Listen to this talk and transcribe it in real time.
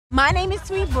My name is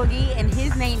Sweet Boogie, and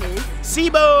his name is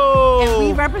Sibo. And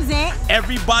we represent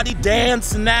Everybody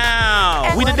Dance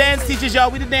Now. We the dance teachers,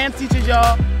 y'all. We the dance teachers,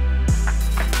 y'all. What's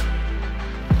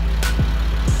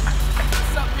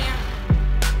up, man?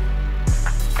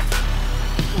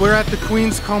 We're at the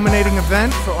Queen's culminating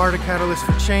event for Art: A Catalyst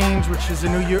for Change, which is a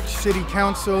New York City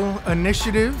Council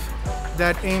initiative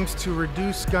that aims to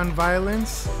reduce gun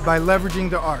violence by leveraging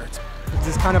the arts.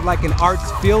 It's kind of like an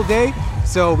arts field day.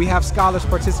 So we have scholars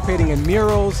participating in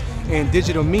murals, in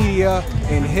digital media,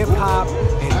 in hip hop,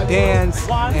 in dance,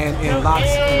 and in lots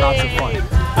of fun.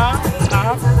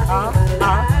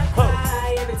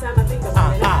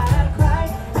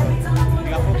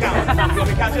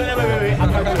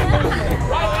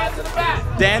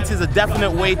 Dance is a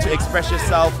definite way to express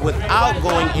yourself without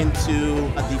going into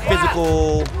the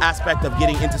physical aspect of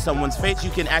getting into someone's face.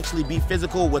 You can actually be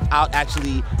physical without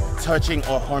actually touching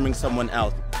or harming someone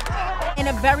else. In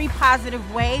a very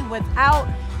positive way, without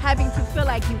having to feel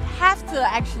like you have to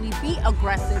actually be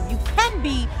aggressive. You can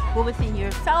be within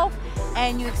yourself,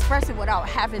 and you express it without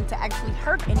having to actually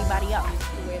hurt anybody else.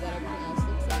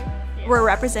 We're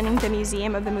representing the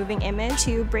Museum of the Moving Image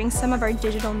to bring some of our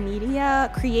digital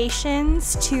media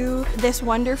creations to this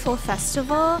wonderful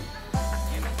festival.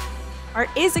 Art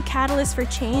is a catalyst for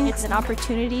change. It's an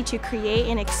opportunity to create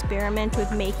and experiment with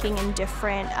making in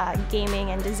different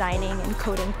gaming and designing and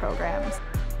coding programs.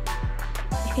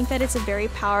 I think that it's a very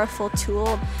powerful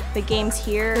tool. The games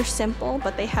here are simple,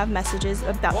 but they have messages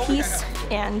about peace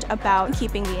and about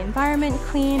keeping the environment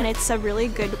clean. And it's a really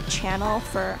good channel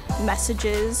for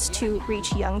messages to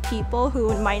reach young people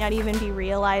who might not even be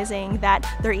realizing that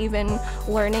they're even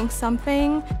learning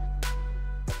something.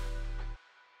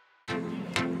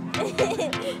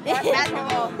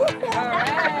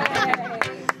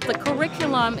 The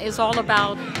curriculum is all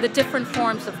about the different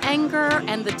forms of anger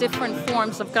and the different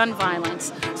forms of gun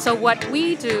violence. So what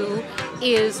we do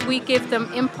is we give them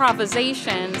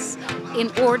improvisations in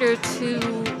order to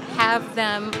have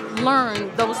them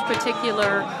learn those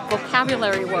particular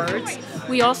vocabulary words.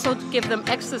 We also give them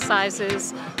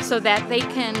exercises so that they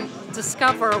can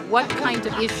discover what kind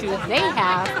of issue they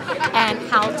have and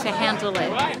how to handle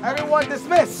it. Everyone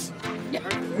dismiss! That's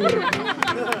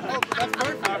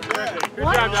perfect. Good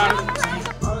job, Donovan.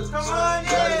 Come on in.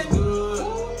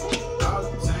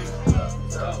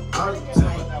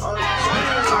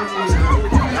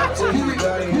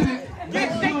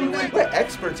 We're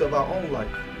experts of our own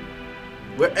life.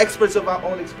 We're experts of our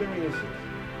own experiences.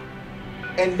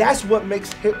 And that's what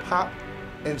makes hip hop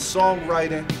and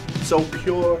songwriting so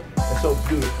pure and so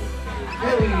beautiful.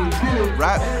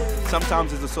 Rap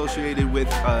sometimes is associated with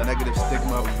a negative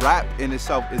stigma. Rap in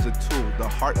itself is a tool, the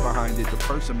heart behind it, the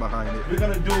person behind it. We're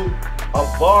gonna do a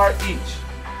bar each.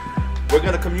 We're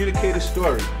gonna communicate a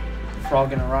story.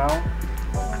 Frogging around?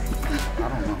 I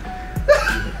don't know.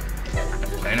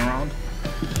 Playing around?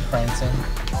 Prancing.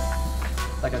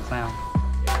 Like a clown.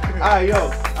 Alright, yo.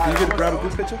 Can you get a grab a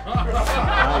good picture?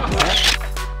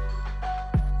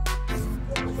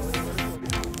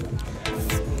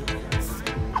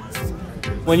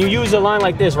 When you use a line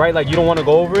like this, right, like you don't want to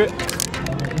go over it,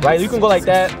 right, you can go like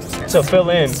that to fill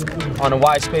in on a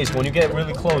wide space. When you get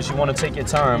really close, you want to take your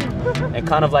time and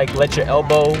kind of like let your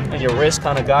elbow and your wrist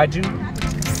kind of guide you.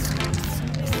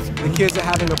 The kids are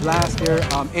having a blast. They're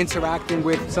interacting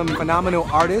with some phenomenal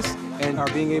artists and are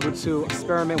being able to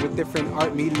experiment with different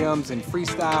art mediums and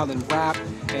freestyle and rap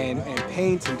and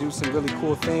paint and do some really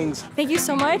cool things. Thank you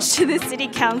so much to the City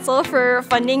Council for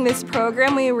funding this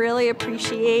program. We really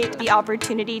appreciate the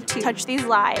opportunity to touch these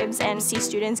lives and see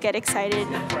students get excited.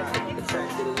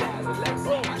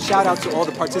 Shout out to all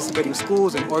the participating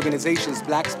schools and organizations,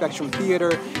 Black Spectrum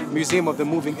Theater, Museum of the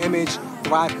Moving Image,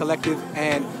 Thrive Collective,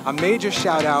 and a major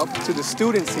shout out to the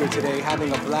students here today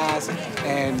having a blast,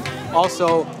 and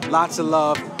also lots of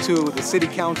love to the City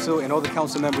Council and all the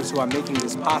council members who are making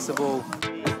this possible.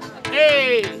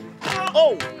 Hey!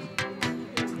 Oh!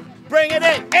 Bring it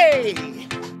in! Hey!